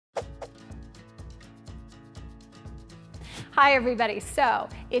Hi everybody. So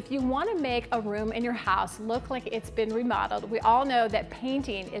if you want to make a room in your house look like it's been remodeled, we all know that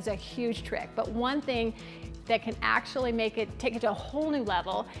painting is a huge trick, but one thing that can actually take it to a whole new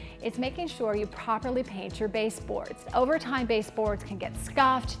level is making sure you properly paint your baseboards. Over time, baseboards can get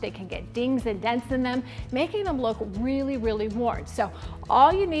scuffed, they can get dings and dents in them, making them look really, really worn. So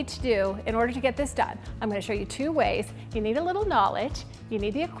all you need to do in order to get this done, I'm going to show you two ways. You need a little knowledge, you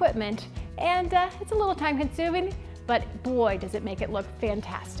need the equipment, and it's a little time consuming, but boy, does it make it look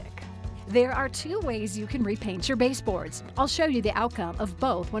fantastic. There are two ways you can repaint your baseboards. I'll show you the outcome of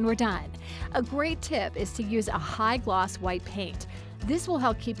both when we're done. A great tip is to use a high gloss white paint. This will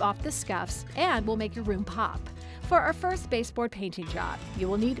help keep off the scuffs and will make your room pop. For our first baseboard painting job, you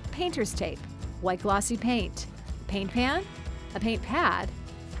will need painter's tape, white glossy paint, paint pan, a paint pad,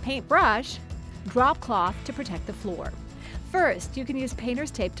 paint brush, drop cloth to protect the floor. First, you can use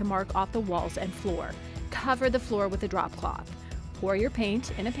painter's tape to mark off the walls and floor. Cover the floor with a drop cloth. Pour your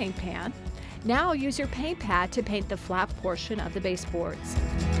paint in a paint pan. Now use your paint pad to paint the flat portion of the baseboards.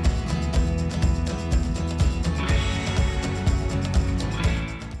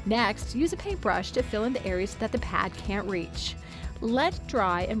 Next, use a paintbrush to fill in the areas that the pad can't reach. Let it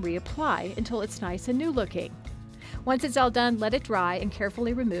dry and reapply until it's nice and new looking. Once it's all done, let it dry and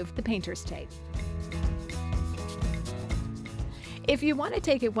carefully remove the painter's tape. If you want to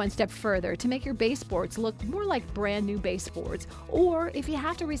take it one step further to make your baseboards look more like brand new baseboards, or if you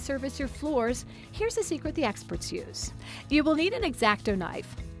have to resurface your floors, here's a secret the experts use. You will need an X-Acto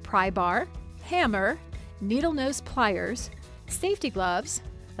knife, pry bar, hammer, needle nose pliers, safety gloves,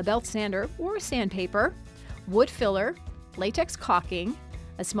 a belt sander or sandpaper, wood filler, latex caulking,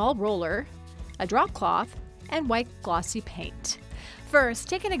 a small roller, a drop cloth, and white glossy paint. First,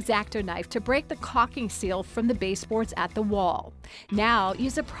 take an X-Acto knife to break the caulking seal from the baseboards at the wall. Now,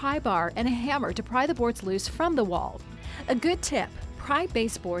 use a pry bar and a hammer to pry the boards loose from the wall. A good tip, pry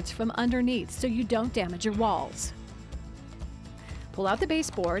baseboards from underneath so you don't damage your walls. Pull out the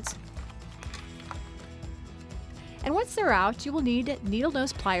baseboards, and once they're out, you will need needle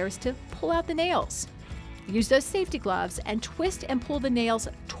nose pliers to pull out the nails. Use those safety gloves and twist and pull the nails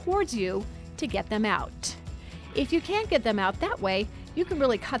towards you to get them out. If you can't get them out that way, you can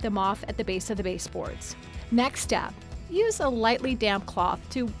really cut them off at the base of the baseboards. Next step, use a lightly damp cloth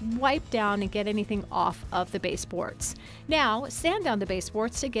to wipe down and get anything off of the baseboards. Now, sand down the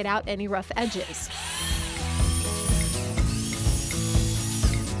baseboards to get out any rough edges.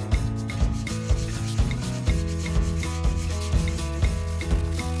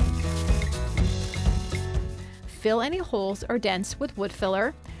 Fill any holes or dents with wood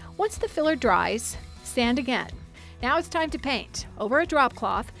filler. Once the filler dries, sand again. Now it's time to paint. Over a drop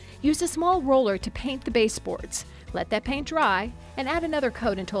cloth, use a small roller to paint the baseboards. Let that paint dry and add another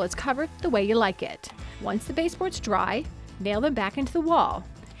coat until it's covered the way you like it. Once the baseboards dry, nail them back into the wall.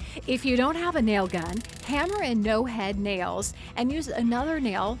 If you don't have a nail gun, hammer in no-head nails and use another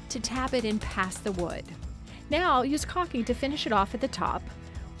nail to tap it in past the wood. Now use caulking to finish it off at the top.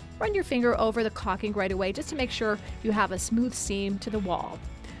 Run your finger over the caulking right away just to make sure you have a smooth seam to the wall.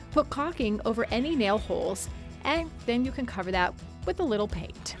 Put caulking over any nail holes, and then you can cover that with a little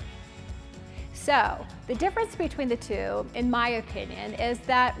paint. So the difference between the two, in my opinion, is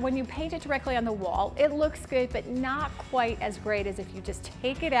that when you paint it directly on the wall, it looks good, but not quite as great as if you just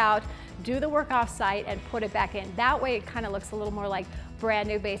take it out, do the work off site, and put it back in. That way it kind of looks a little more like brand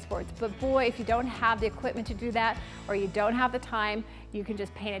new baseboards. But boy, if you don't have the equipment to do that, or you don't have the time, you can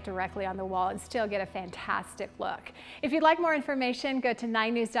just paint it directly on the wall and still get a fantastic look. If you'd like more information, go to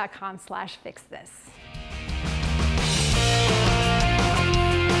 9news.com/fixthis.